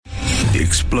The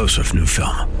explosive new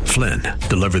film, Flynn,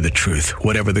 deliver the truth,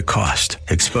 whatever the cost,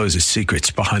 exposes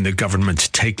secrets behind the government's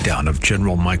takedown of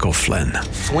General Michael Flynn.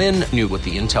 Flynn knew what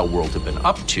the intel world had been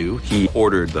up to. He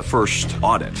ordered the first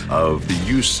audit of the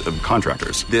use of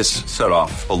contractors. This set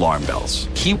off alarm bells.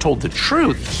 He told the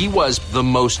truth. He was the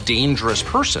most dangerous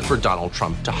person for Donald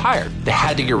Trump to hire. They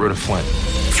had to get rid of Flynn.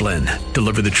 Flynn,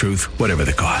 deliver the truth, whatever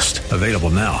the cost. Available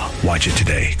now. Watch it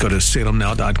today. Go to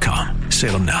salemnow.com.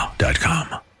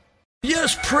 salemnow.com.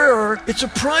 Yes, prayer, it's a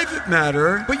private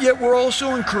matter, but yet we're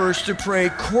also encouraged to pray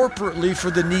corporately for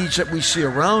the needs that we see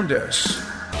around us.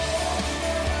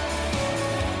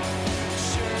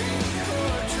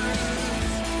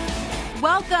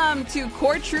 Welcome to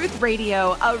Core Truth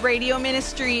Radio, a radio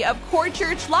ministry of Core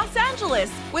Church Los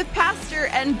Angeles with pastor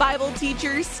and Bible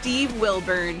teacher Steve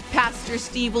Wilburn. Pastor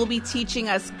Steve will be teaching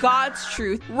us God's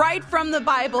truth right from the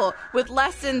Bible with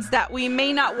lessons that we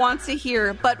may not want to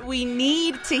hear, but we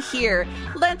need to hear.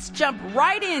 Let's jump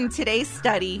right in today's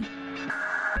study.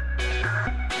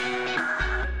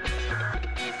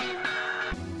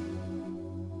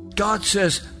 God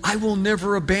says, I will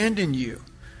never abandon you.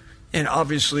 And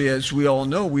obviously, as we all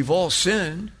know, we've all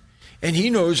sinned, and He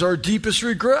knows our deepest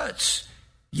regrets.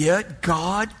 Yet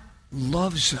God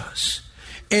loves us,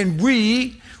 and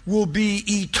we will be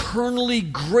eternally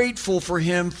grateful for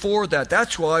Him for that.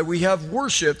 That's why we have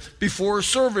worship before a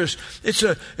service. It's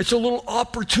a little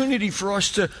opportunity for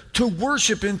us to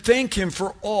worship and thank Him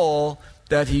for all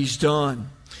that He's done,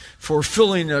 for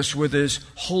filling us with His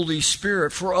Holy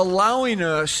Spirit, for allowing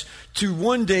us to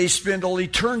one day spend all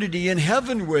eternity in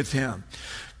heaven with Him.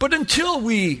 But until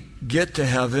we get to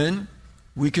heaven,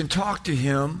 we can talk to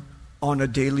Him on a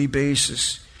daily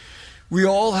basis. We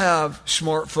all have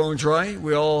smartphones, right?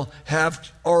 We all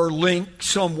have our link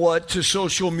somewhat to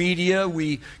social media.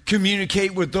 We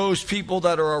communicate with those people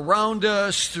that are around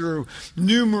us through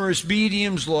numerous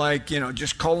mediums like,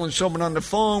 just calling someone on the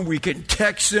phone. We can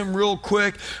text them real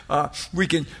quick. We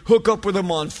can hook up with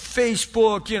them on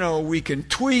Facebook. We can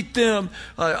tweet them.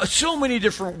 So many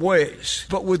different ways.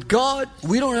 But with God,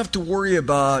 we don't have to worry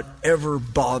about ever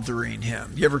bothering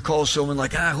Him. You ever call someone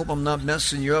like, I hope I'm not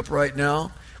messing you up right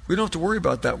now? We don't have to worry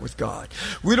about that with God.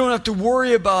 We don't have to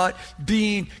worry about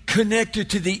being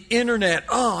connected to the internet.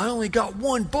 Oh, I only got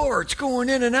one bar. It's going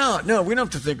in and out. No, we don't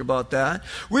have to think about that.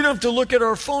 We don't have to look at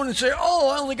our phone and say, oh,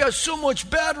 I only got so much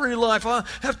battery life. I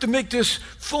have to make this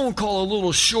phone call a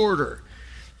little shorter.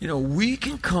 We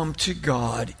can come to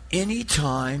God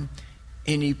anytime,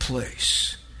 any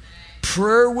place.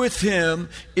 Prayer with Him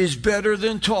is better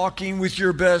than talking with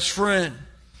your best friend.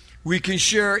 We can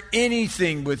share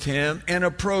anything with Him and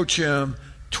approach Him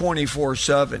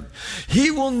 24/7.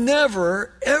 He will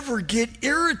never, ever get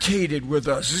irritated with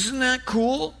us. Isn't that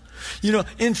cool?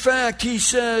 In fact, He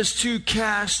says to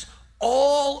cast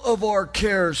all of our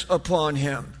cares upon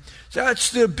Him. That's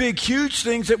the big, huge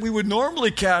things that we would normally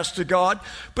cast to God,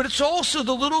 but it's also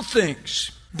the little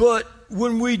things. But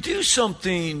when we do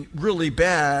something really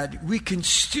bad, we can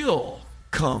still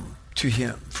come to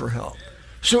Him for help.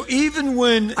 So even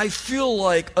when I feel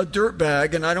like a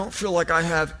dirtbag and I don't feel like I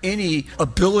have any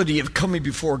ability of coming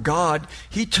before God,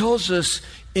 He tells us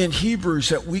in Hebrews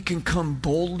that we can come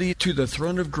boldly to the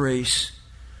throne of grace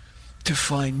to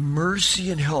find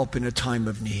mercy and help in a time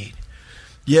of need.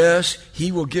 Yes,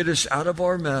 He will get us out of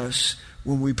our mess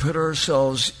when we put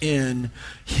ourselves in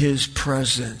His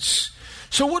presence.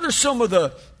 So what are some of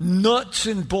the nuts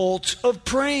and bolts of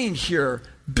praying here?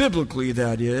 Biblically,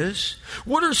 that is.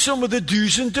 What are some of the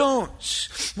do's and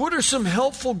don'ts? What are some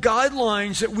helpful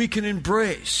guidelines that we can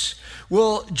embrace?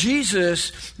 Well,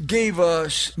 Jesus gave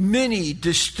us many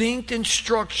distinct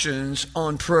instructions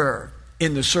on prayer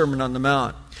in the Sermon on the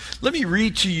Mount. Let me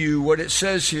read to you what it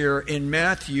says here in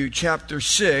Matthew chapter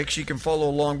 6. You can follow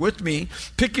along with me.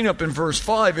 Picking up in verse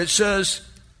 5, it says,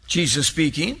 Jesus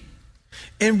speaking,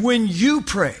 and when you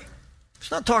pray, it's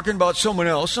not talking about someone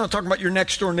else. It's not talking about your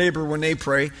next door neighbor when they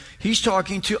pray. He's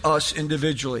talking to us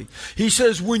individually. He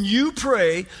says, when you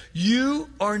pray, you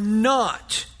are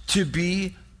not to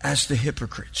be as the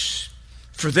hypocrites.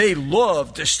 For they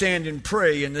love to stand and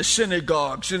pray in the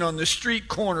synagogues and on the street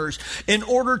corners in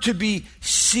order to be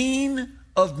seen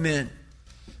of men.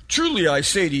 Truly I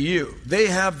say to you, they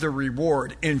have the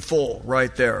reward in full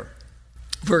right there.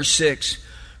 Verse 6,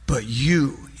 but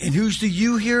you, and who's the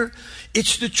you here?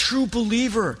 It's the true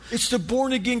believer. It's the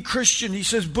born-again Christian. He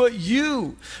says, but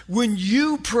you, when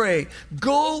you pray,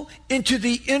 go into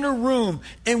the inner room,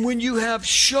 and when you have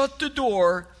shut the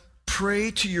door,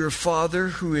 pray to your Father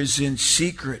who is in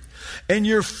secret. And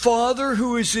your Father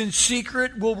who is in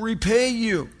secret will repay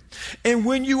you. And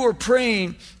when you are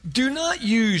praying, do not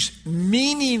use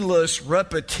meaningless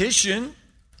repetition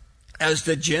as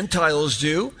the Gentiles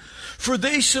do, for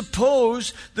they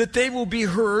suppose that they will be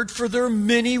heard for their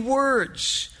many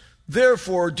words.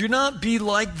 Therefore, do not be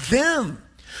like them,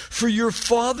 for your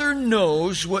Father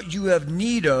knows what you have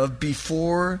need of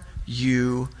before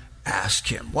you ask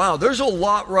him. Wow, there's a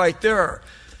lot right there.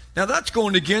 Now that's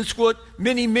going against what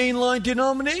many mainline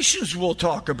denominations will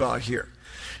talk about here.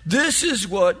 This is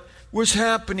what was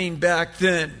happening back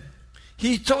then.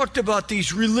 He talked about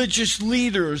these religious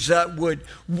leaders that would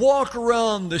walk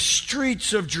around the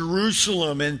streets of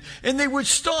Jerusalem and they would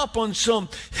stop on some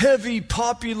heavy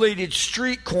populated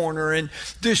street corner, and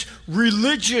this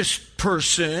religious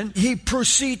person, he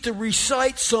proceed to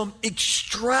recite some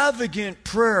extravagant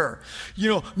prayer,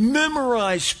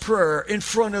 memorized prayer in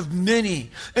front of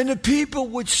many. And the people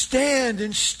would stand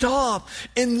and stop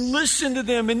and listen to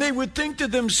them, and they would think to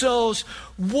themselves,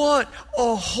 what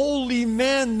a holy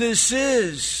man this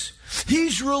is.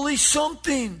 He's really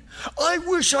something. I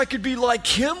wish I could be like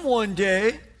him one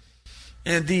day.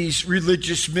 And these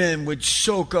religious men would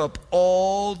soak up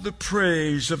all the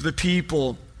praise of the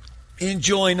people,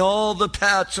 enjoying all the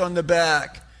pats on the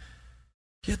back.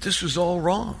 Yet this was all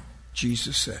wrong,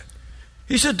 Jesus said.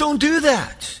 He said, don't do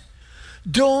that.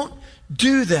 Don't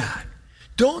do that.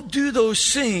 Don't do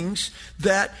those things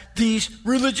that these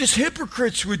religious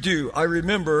hypocrites would do. I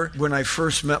remember when I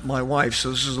first met my wife,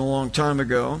 so this is a long time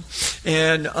ago,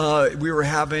 and we were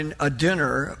having a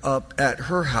dinner up at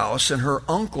her house, and her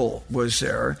uncle was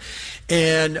there,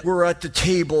 and we're at the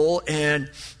table, and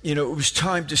it was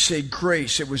time to say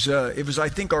grace. It was I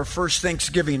think our first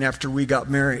Thanksgiving after we got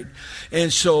married,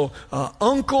 and so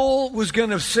Uncle was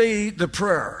going to say the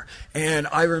prayer, and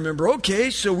I remember, okay,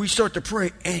 so we start to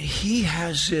pray, and he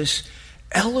has this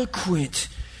eloquent,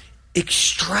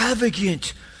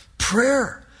 extravagant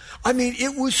prayer. I mean,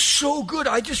 it was so good.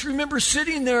 I just remember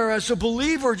sitting there as a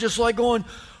believer, just like going,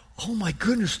 oh my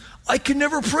goodness, I can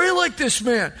never pray like this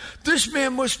man. This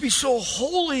man must be so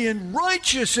holy and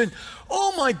righteous, and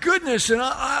oh my goodness. And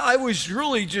I was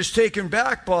really just taken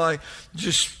back by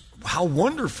just how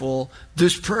wonderful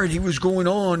this prayer. He was going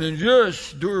on, and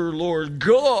yes, dear Lord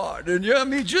God, and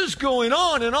just going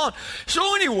on and on.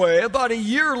 So anyway, about a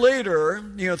year later,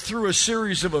 through a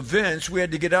series of events, we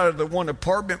had to get out of the one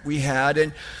apartment we had,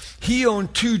 and he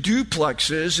owned 2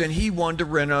 duplexes, and he wanted to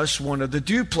rent us one of the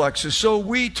duplexes. So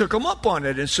we took him up on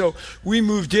it, and so we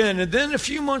moved in. And then a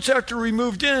few months after we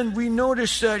moved in, we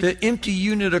noticed that the empty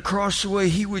unit across the way,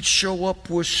 he would show up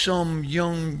with some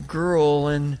young girl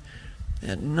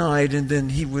at night, and then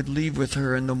he would leave with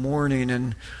her in the morning.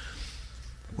 And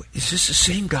is this the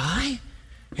same guy?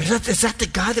 Is that the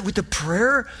guy that with the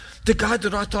prayer? The guy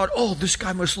that I thought, oh, this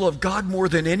guy must love God more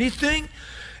than anything?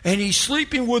 And he's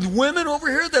sleeping with women over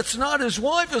here that's not his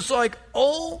wife. It's like,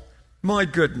 oh my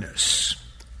goodness.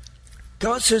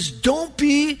 God says, don't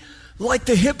be like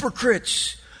the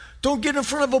hypocrites. Don't get in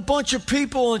front of a bunch of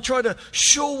people and try to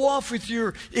show off with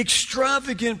your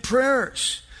extravagant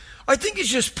prayers. I think it's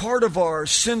just part of our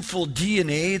sinful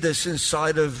DNA that's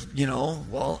inside of,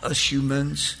 us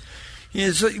humans.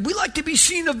 We like to be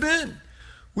seen of men.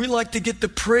 We like to get the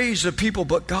praise of people,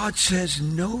 but God says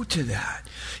no to that.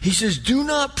 He says, do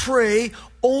not pray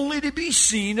only to be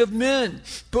seen of men,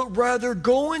 but rather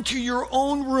go into your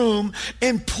own room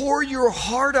and pour your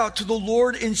heart out to the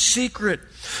Lord in secret.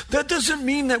 That doesn't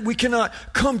mean that we cannot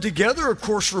come together, of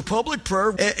course, for public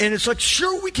prayer. And it's like,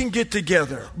 sure, we can get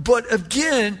together. But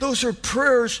again, those are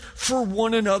prayers for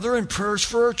one another and prayers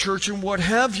for our church and what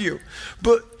have you.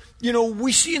 But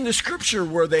we see in the scripture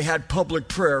where they had public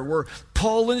prayer, where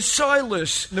Paul and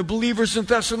Silas, the believers in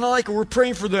Thessalonica, were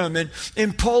praying for them.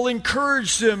 And Paul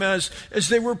encouraged them as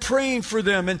they were praying for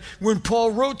them. And when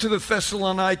Paul wrote to the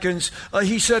Thessalonians,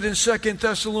 he said in 2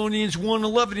 Thessalonians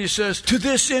 1:11, he says, to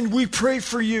this end we pray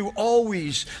for you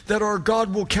always, that our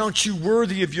God will count you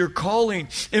worthy of your calling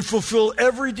and fulfill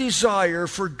every desire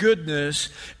for goodness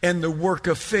and the work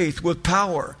of faith with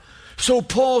power. So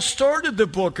Paul started the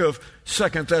book of 2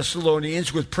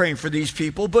 Thessalonians with praying for these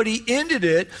people, but he ended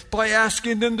it by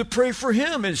asking them to pray for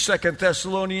him. In 2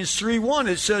 Thessalonians 3:1,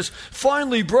 it says,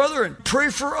 finally, brethren, pray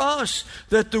for us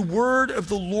that the word of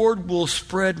the Lord will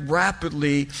spread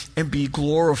rapidly and be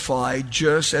glorified,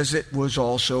 just as it was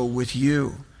also with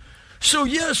you. So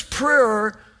yes,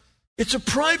 prayer, it's a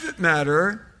private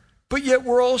matter, but yet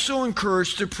we're also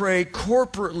encouraged to pray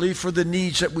corporately for the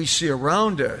needs that we see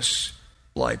around us.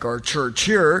 Like our church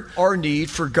here, our need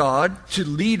for God to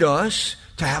lead us,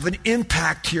 to have an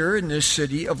impact here in this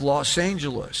city of Los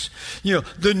Angeles. You know,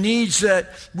 the needs that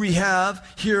we have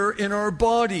here in our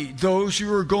body, those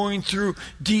who are going through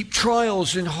deep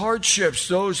trials and hardships,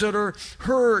 those that are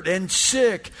hurt and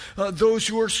sick, those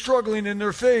who are struggling in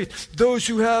their faith, those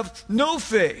who have no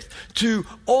faith, to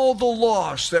all the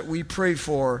lost that we pray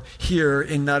for here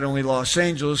in not only Los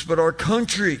Angeles, but our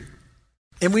country.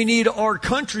 And we need our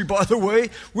country, by the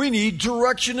way. We need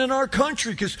direction in our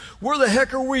country, because where the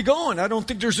heck are we going? I don't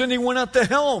think there's anyone at the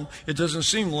helm. It doesn't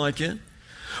seem like it.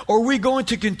 Are we going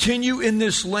to continue in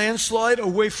this landslide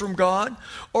away from God?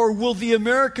 Or will the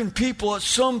American people at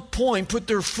some point put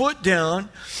their foot down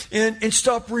and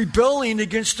stop rebelling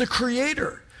against the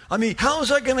Creator? I mean, how is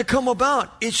that going to come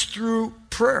about? It's through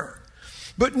prayer.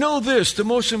 But know this, the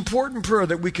most important prayer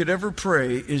that we could ever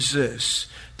pray is this,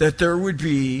 that there would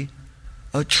be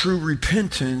a true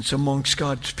repentance amongst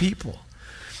God's people.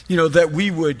 You know, that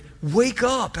we would wake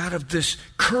up out of this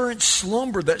current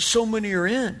slumber that so many are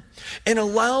in and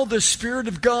allow the Spirit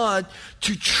of God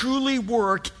to truly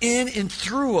work in and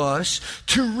through us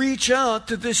to reach out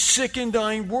to this sick and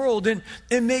dying world and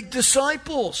make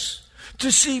disciples,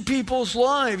 to see people's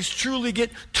lives truly get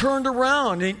turned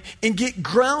around and get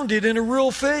grounded in a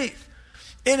real faith.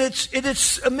 And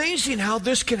it's amazing how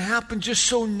this can happen just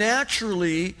so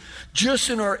naturally, just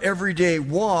in our everyday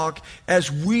walk,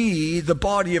 as we, the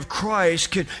body of Christ,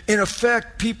 can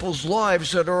affect people's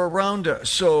lives that are around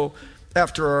us. So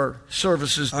after our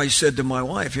services, I said to my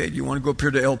wife, hey, do you want to go up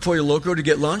here to El Pollo Loco to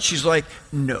get lunch? She's like,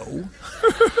 no.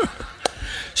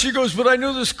 She goes, but I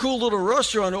know this cool little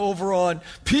restaurant over on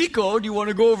Pico. Do you want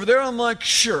to go over there? I'm like,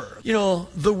 sure. You know,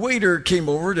 the waiter came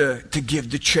over to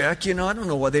give the check. You know, I don't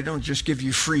know why they don't just give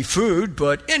you free food.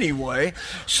 But anyway,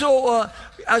 so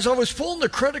as I was pulling the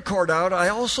credit card out, I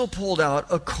also pulled out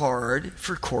a card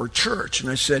for Core Church. And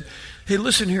I said, hey,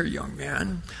 listen here, young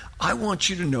man. I want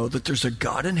you to know that there's a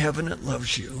God in heaven that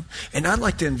loves you, and I'd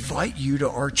like to invite you to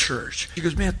our church. He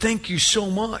goes, man, thank you so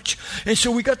much. And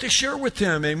so we got to share with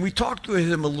him, and we talked with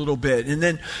him a little bit. And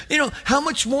then, you know, how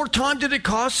much more time did it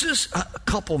cost us? A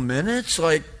couple minutes,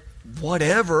 like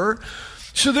whatever.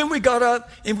 So then we got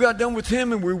up and we got done with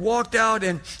him, and we walked out,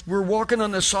 and we were walking on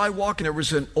the sidewalk, and there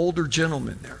was an older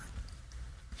gentleman there.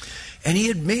 And he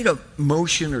had made a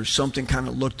motion or something, kind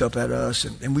of looked up at us,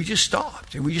 and we just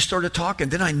stopped, and we just started talking.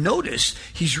 Then I noticed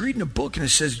he's reading a book, and it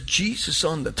says Jesus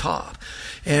on the top.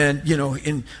 And, you know,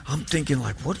 and I'm thinking,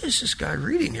 like, what is this guy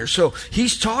reading here? So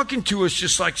he's talking to us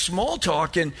just like small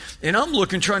talk, and I'm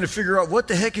looking, trying to figure out what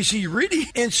the heck is he reading.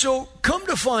 And so come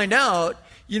to find out,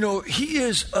 you know, he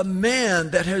is a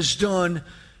man that has done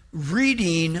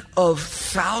reading of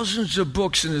thousands of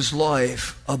books in his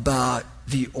life about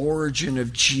the origin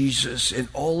of Jesus and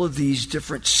all of these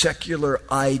different secular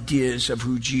ideas of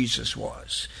who Jesus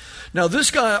was. Now,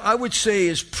 this guy, I would say,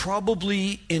 is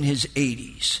probably in his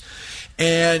 80s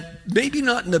and maybe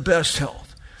not in the best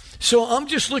health. So I'm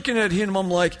just looking at him, I'm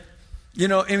like, you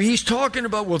know, and he's talking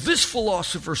about, well, this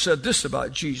philosopher said this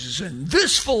about Jesus, and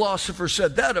this philosopher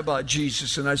said that about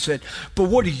Jesus. And I said, but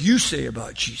what do you say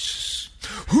about Jesus?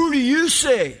 Who do you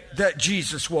say that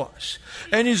Jesus was?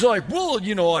 And he's like, well,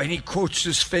 you know, and he quotes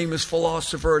this famous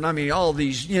philosopher, and I mean, all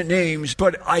these names,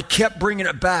 but I kept bringing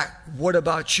it back. What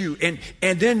about you? And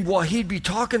then while he'd be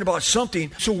talking about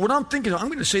something, so what I'm thinking, I'm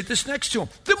going to say this next to him.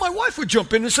 Then my wife would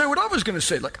jump in and say what I was going to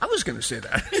say. Like, I was going to say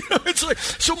that. You know, it's like,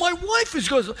 so my wife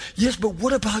goes, yes, but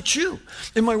what about you?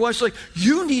 And my wife's like,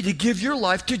 you need to give your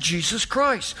life to Jesus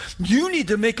Christ. You need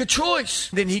to make a choice.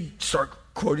 Then he'd start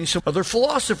quoting some other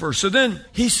philosopher. So then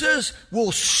he says,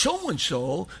 well,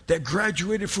 so-and-so that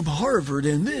graduated from Harvard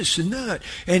and this and that.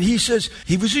 And he says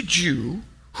he was a Jew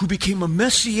who became a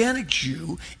Messianic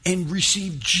Jew and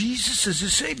received Jesus as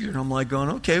his Savior. And I'm like going,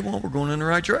 okay, well, we're going in the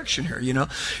right direction here, you know.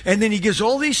 And then he gives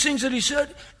all these things that he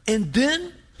said. And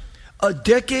then a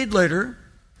decade later,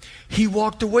 he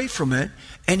walked away from it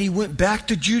and he went back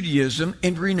to Judaism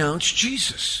and renounced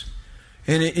Jesus.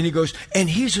 And he goes, and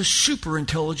he's a super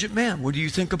intelligent man. What do you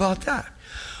think about that?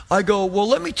 I go, well,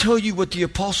 let me tell you what the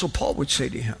Apostle Paul would say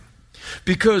to him.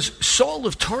 Because Saul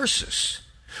of Tarsus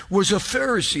was a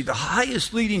Pharisee, the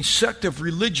highest leading sect of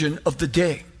religion of the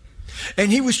day.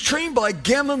 And he was trained by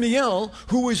Gamaliel,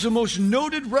 who was the most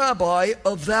noted rabbi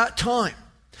of that time.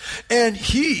 And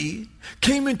he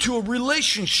came into a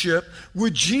relationship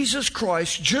with Jesus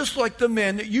Christ, just like the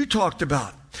man that you talked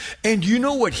about. And you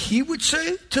know what he would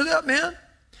say to that man?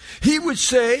 He would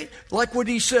say, like what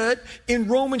he said in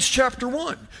Romans chapter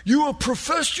 1, you have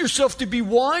professed yourself to be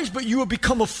wise, but you have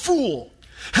become a fool.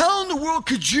 How in the world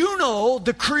could you know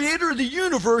the creator of the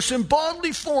universe in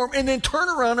bodily form and then turn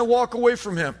around and walk away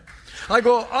from him? I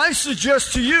go, I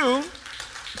suggest to you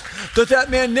That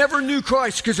man never knew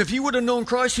Christ, because if he would have known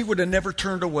Christ, he would have never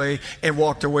turned away and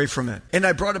walked away from it. And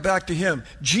I brought it back to him.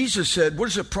 Jesus said, what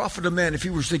does it profit a man if he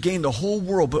was to gain the whole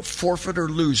world but forfeit or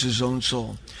lose his own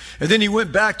soul? And then he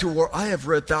went back to where I have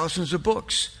read thousands of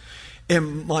books.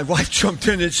 And my wife jumped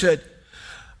in and said,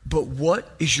 but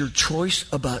what is your choice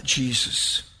about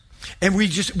Jesus? And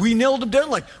we nailed him down,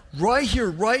 like right here,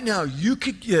 right now, you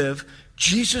could give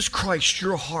Jesus Christ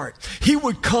your heart. He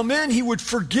would come in, he would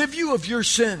forgive you of your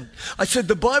sin. I said,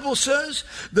 the Bible says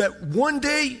that one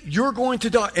day you're going to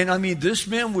die. And I mean, this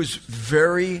man was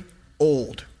very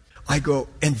old. I go,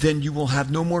 and then you will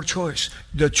have no more choice.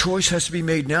 The choice has to be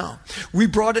made now. We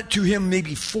brought it to him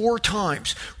maybe 4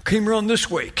 times. Came around this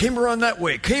way, came around that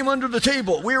way, came under the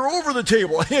table. We were over the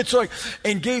table. It's like,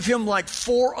 and gave him like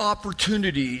 4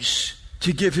 opportunities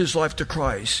to give his life to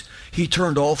Christ. He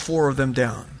turned all 4 of them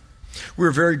down. We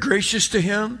were very gracious to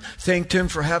him, thanked him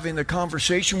for having the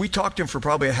conversation. We talked to him for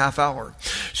probably a half hour.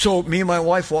 So me and my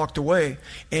wife walked away,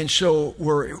 and so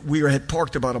we had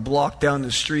parked about a block down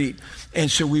the street. And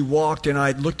so we walked, and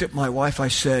I looked at my wife. I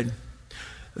said,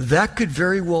 that could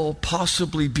very well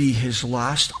possibly be his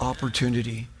last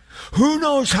opportunity. Who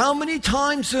knows how many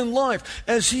times in life,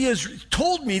 as he has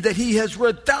told me that he has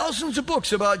read thousands of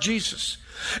books about Jesus.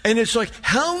 And it's like,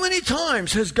 how many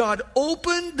times has God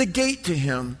opened the gate to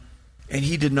him and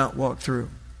he did not walk through?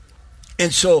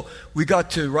 And so we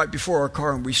got to right before our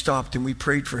car, and we stopped and we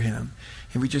prayed for him.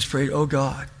 And we just prayed, oh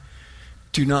God,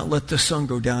 do not let the sun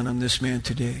go down on this man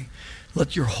today.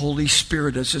 Let your Holy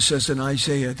Spirit, as it says in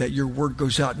Isaiah, that your word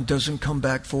goes out and doesn't come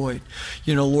back void.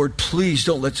 Lord, please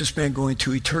don't let this man go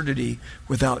into eternity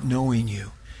without knowing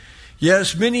you.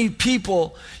 Yes, many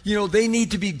people, they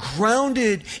need to be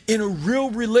grounded in a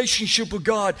real relationship with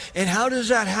God. And how does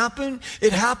that happen?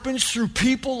 It happens through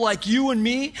people like you and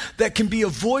me that can be a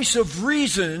voice of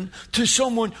reason to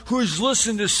someone who has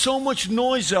listened to so much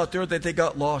noise out there that they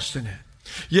got lost in it.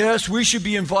 Yes, we should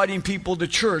be inviting people to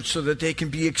church so that they can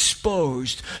be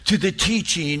exposed to the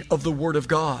teaching of the Word of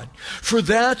God. For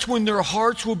that's when their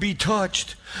hearts will be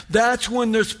touched. That's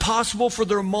when it's possible for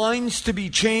their minds to be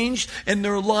changed and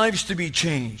their lives to be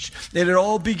changed. And it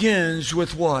all begins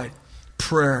with what?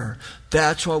 Prayer.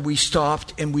 That's why we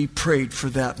stopped and we prayed for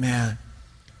that man.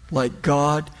 Like,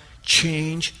 God,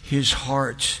 change his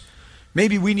heart.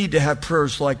 Maybe we need to have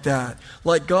prayers like that.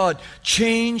 Like, God,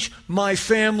 change my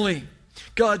family.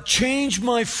 God, change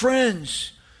my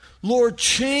friends. Lord,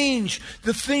 change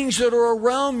the things that are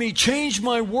around me. Change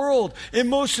my world. And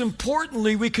most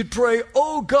importantly, we could pray,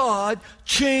 oh God,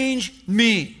 change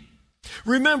me.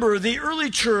 Remember, the early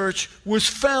church was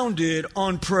founded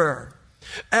on prayer.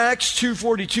 Acts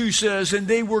 2:42 says, and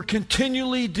they were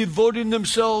continually devoting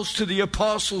themselves to the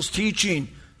apostles' teaching.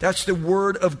 That's the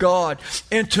word of God.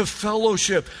 And to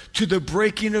fellowship, to the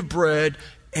breaking of bread,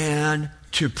 and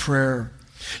to prayer.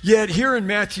 Yet here in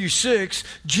Matthew 6,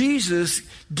 Jesus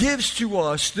gives to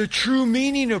us the true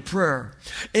meaning of prayer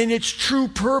and its true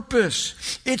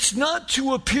purpose. It's not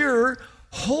to appear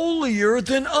holier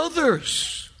than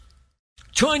others,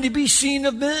 trying to be seen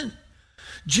of men.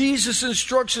 Jesus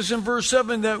instructs us in verse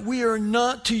 7 that we are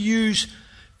not to use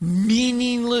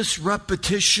meaningless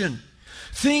repetition,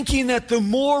 thinking that the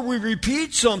more we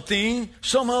repeat something,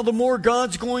 somehow the more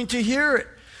God's going to hear it.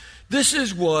 This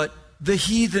is what the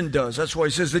heathen does. That's why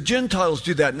he says the Gentiles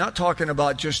do that. Not talking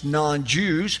about just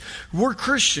non-Jews. We're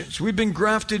Christians. We've been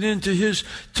grafted into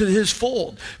his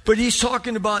fold. But he's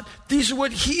talking about these are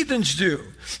what heathens do.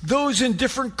 Those in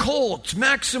different cults,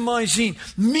 maximizing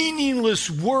meaningless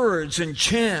words and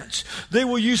chants. They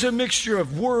will use a mixture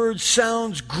of words,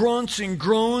 sounds, grunts, and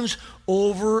groans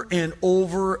over and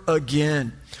over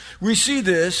again. We see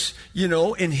this,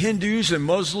 in Hindus and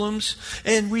Muslims,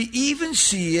 and we even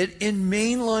see it in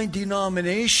mainline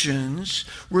denominations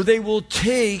where they will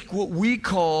take what we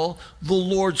call the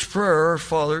Lord's Prayer, our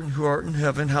Father who art in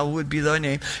heaven, hallowed be thy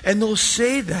name, and they'll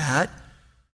say that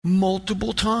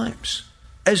multiple times,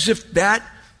 as if that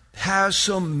has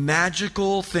some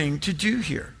magical thing to do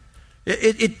here.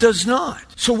 It does not.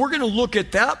 So we're going to look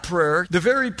at that prayer, the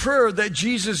very prayer that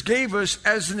Jesus gave us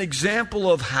as an example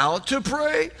of how to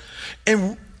pray.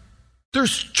 And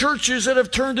there's churches that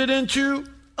have turned it into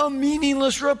a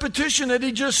meaningless repetition that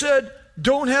he just said,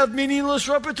 don't have meaningless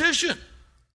repetition.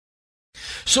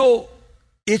 So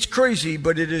it's crazy,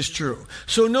 but it is true.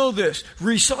 So know this,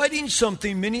 reciting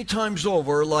something many times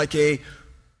over like a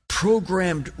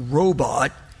programmed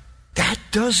robot, that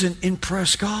doesn't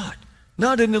impress God.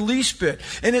 Not in the least bit.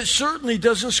 And it certainly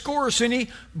doesn't score us any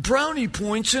brownie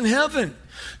points in heaven.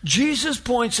 Jesus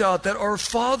points out that our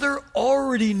Father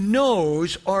already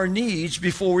knows our needs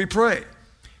before we pray.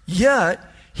 Yet,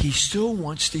 he still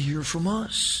wants to hear from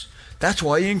us. That's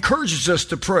why he encourages us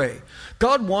to pray.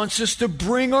 God wants us to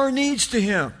bring our needs to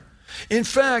him. In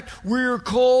fact, we are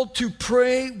called to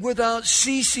pray without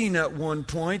ceasing at one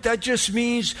point. That just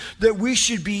means that we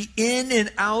should be in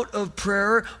and out of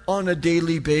prayer on a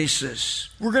daily basis.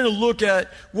 We're going to look at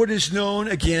what is known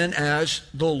again as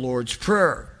the Lord's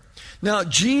Prayer. Now,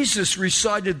 Jesus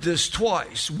recited this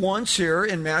twice, once here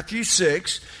in Matthew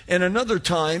 6 and another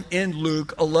time in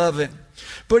Luke 11.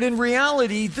 But in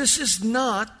reality, this is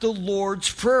not the Lord's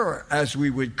Prayer, as we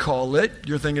would call it.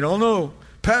 You're thinking, oh no,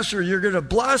 Pastor, you're going to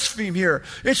blaspheme here.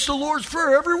 It's the Lord's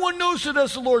Prayer. Everyone knows it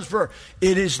as the Lord's Prayer.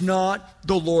 It is not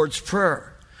the Lord's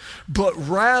Prayer, but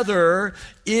rather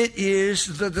it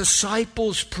is the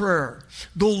disciples' prayer.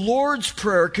 The Lord's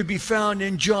Prayer could be found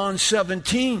in John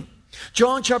 17.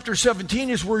 John chapter 17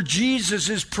 is where Jesus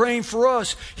is praying for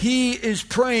us. He is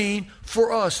praying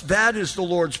for us. That is the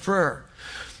Lord's Prayer.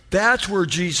 That's where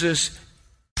Jesus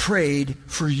prayed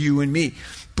for you and me.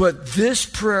 But this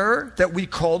prayer that we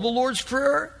call the Lord's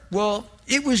Prayer, well,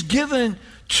 it was given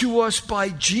to us by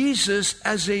Jesus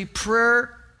as a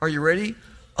prayer, are you ready,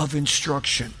 of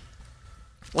instruction.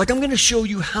 Like I'm going to show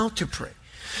you how to pray.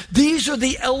 These are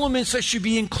the elements that should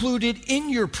be included in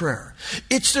your prayer.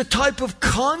 It's the type of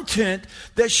content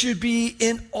that should be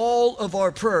in all of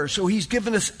our prayers. So he's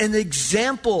given us an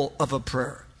example of a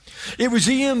prayer. It was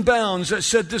E.M. Bounds that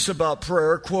said this about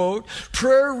prayer, quote,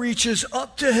 prayer reaches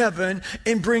up to heaven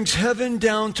and brings heaven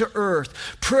down to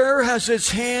earth. Prayer has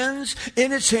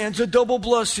in its hands a double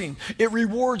blessing. It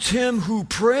rewards him who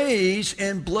prays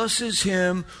and blesses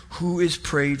him who is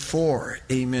prayed for.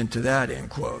 Amen to that,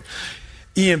 end quote.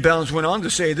 E.M. Bounds went on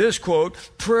to say this, quote,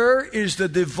 prayer is the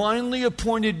divinely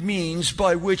appointed means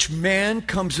by which man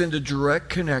comes into direct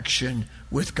connection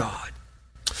with God.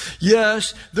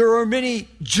 Yes, there are many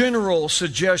general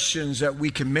suggestions that we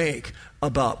can make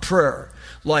about prayer,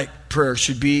 like prayer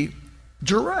should be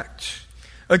direct.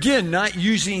 Again, not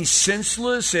using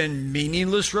senseless and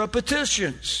meaningless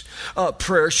repetitions.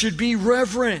 Prayer should be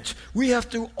reverent. We have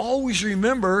to always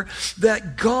remember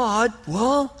that God,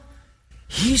 well,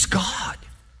 he's God.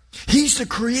 He's the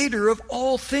creator of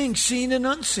all things seen and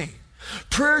unseen.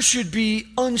 Prayer should be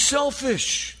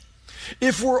unselfish.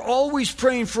 If we're always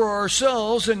praying for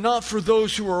ourselves and not for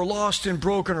those who are lost and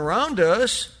broken around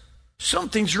us,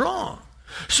 something's wrong.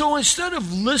 So instead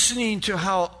of listening to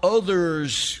how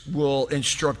others will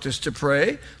instruct us to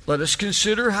pray, let us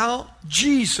consider how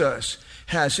Jesus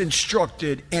has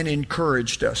instructed and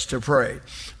encouraged us to pray.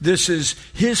 This is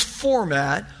his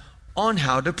format on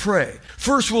how to pray.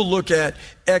 First, we'll look at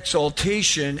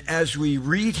exaltation as we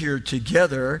read here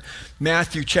together,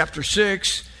 Matthew chapter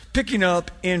 6, picking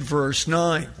up in verse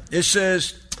 9. It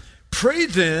says, pray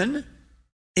then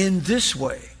in this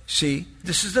way. See,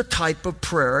 this is the type of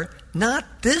prayer,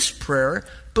 not this prayer,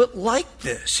 but like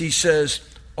this. He says,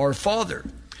 Our Father,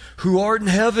 who art in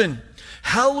heaven,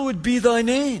 hallowed be thy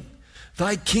name.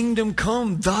 Thy kingdom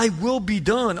come, thy will be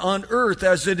done on earth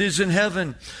as it is in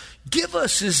heaven. Give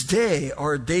us this day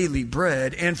our daily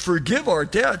bread, and forgive our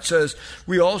debts as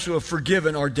we also have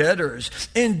forgiven our debtors.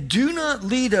 And do not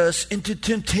lead us into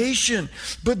temptation,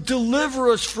 but deliver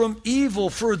us from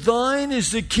evil. For thine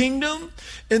is the kingdom,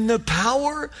 and the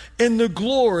power, and the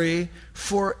glory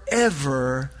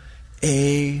forever.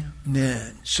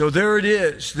 Amen. So there it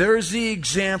is. There's the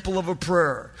example of a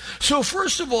prayer. So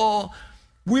first of all,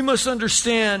 we must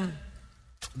understand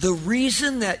the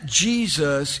reason that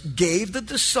Jesus gave the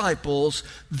disciples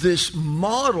this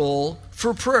model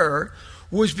for prayer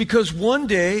was because one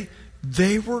day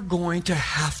they were going to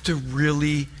have to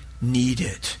really need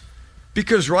it.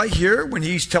 Because right here, when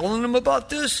he's telling them about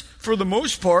this, for the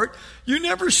most part, you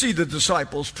never see the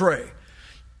disciples pray.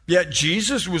 Yet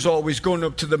Jesus was always going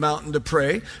up to the mountain to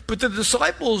pray, but the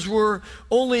disciples were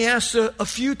only asked a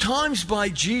few times by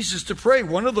Jesus to pray.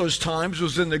 One of those times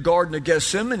was in the Garden of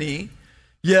Gethsemane.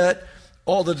 Yet,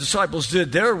 all the disciples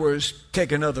did there was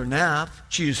take another nap.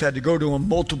 Jesus had to go to them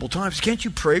multiple times. Can't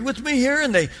you pray with me here?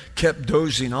 And they kept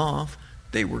dozing off.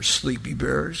 They were sleepy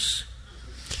bears.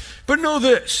 But know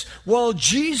this, while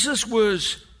Jesus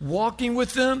was walking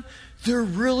with them, there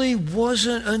really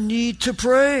wasn't a need to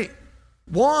pray.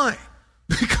 Why?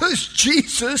 Because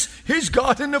Jesus is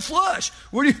God in the flesh.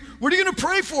 What are you going to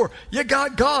pray for? You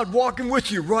got God walking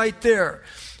with you right there.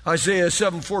 Isaiah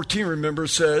 7:14, remember,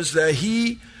 says that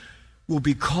he will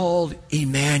be called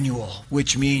Emmanuel,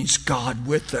 which means God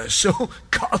with us. So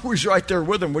God was right there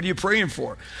with him. What are you praying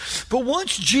for? But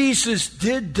once Jesus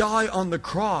did die on the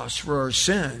cross for our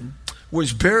sin,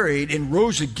 was buried, and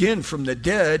rose again from the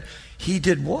dead, he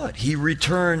did what? He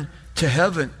returned to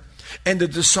heaven. And the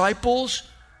disciples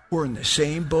were in the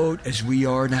same boat as we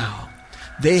are now.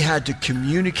 They had to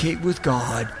communicate with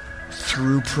God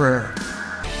through prayer.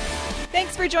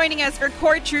 Thanks for joining us for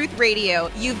Core Truth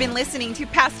Radio. You've been listening to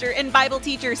pastor and Bible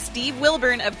teacher Steve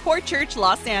Wilburn of Core Church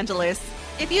Los Angeles.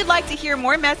 If you'd like to hear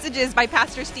more messages by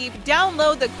Pastor Steve,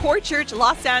 download the Core Church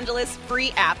Los Angeles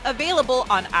free app available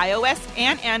on iOS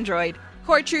and Android.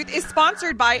 Core Truth is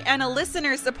sponsored by and a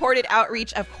listener-supported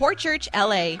outreach of Core Church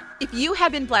LA. If you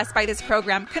have been blessed by this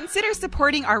program, consider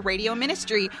supporting our radio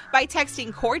ministry by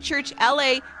texting Core Church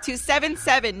LA to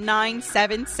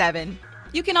 77977.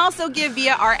 You can also give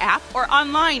via our app or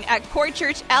online at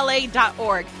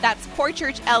corechurchla.org. That's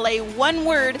corechurchla, one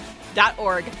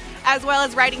word.org. As well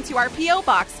as writing to our P.O.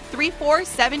 Box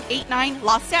 34789,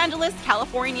 Los Angeles,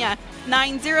 California,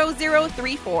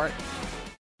 90034.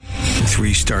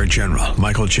 3-star General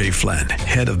Michael J. Flynn,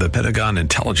 head of the Pentagon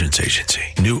Intelligence Agency,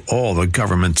 knew all the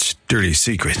government's dirty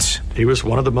secrets. He was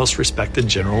one of the most respected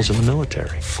generals in the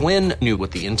military. Flynn knew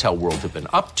what the intel world had been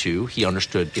up to. He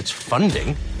understood its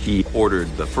funding. He ordered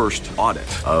the first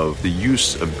audit of the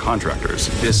use of contractors.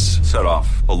 This set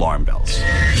off alarm bells.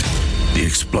 The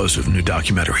explosive new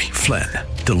documentary, Flynn,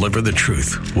 Deliver the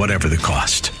Truth, Whatever the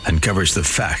Cost, uncovers the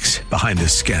facts behind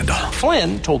this scandal.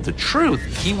 Flynn told the truth.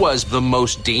 He was the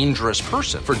most dangerous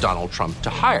person for Donald Trump to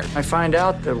hire. I find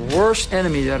out the worst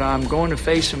enemy that I'm going to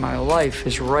face in my life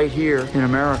is right here in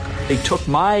America. They took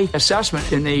my assessment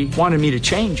and they wanted me to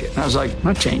change it. And I was like, I'm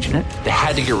not changing it. They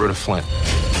had to get rid of Flynn.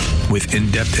 With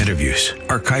in-depth interviews,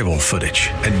 archival footage,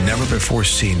 and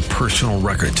never-before-seen personal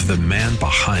records of the man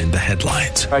behind the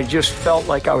headlines. I just felt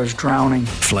like I was drowning.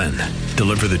 Flynn,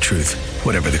 Deliver the Truth,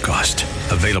 Whatever the Cost.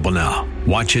 Available now.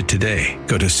 Watch it today.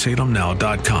 Go to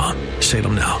salemnow.com.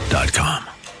 salemnow.com.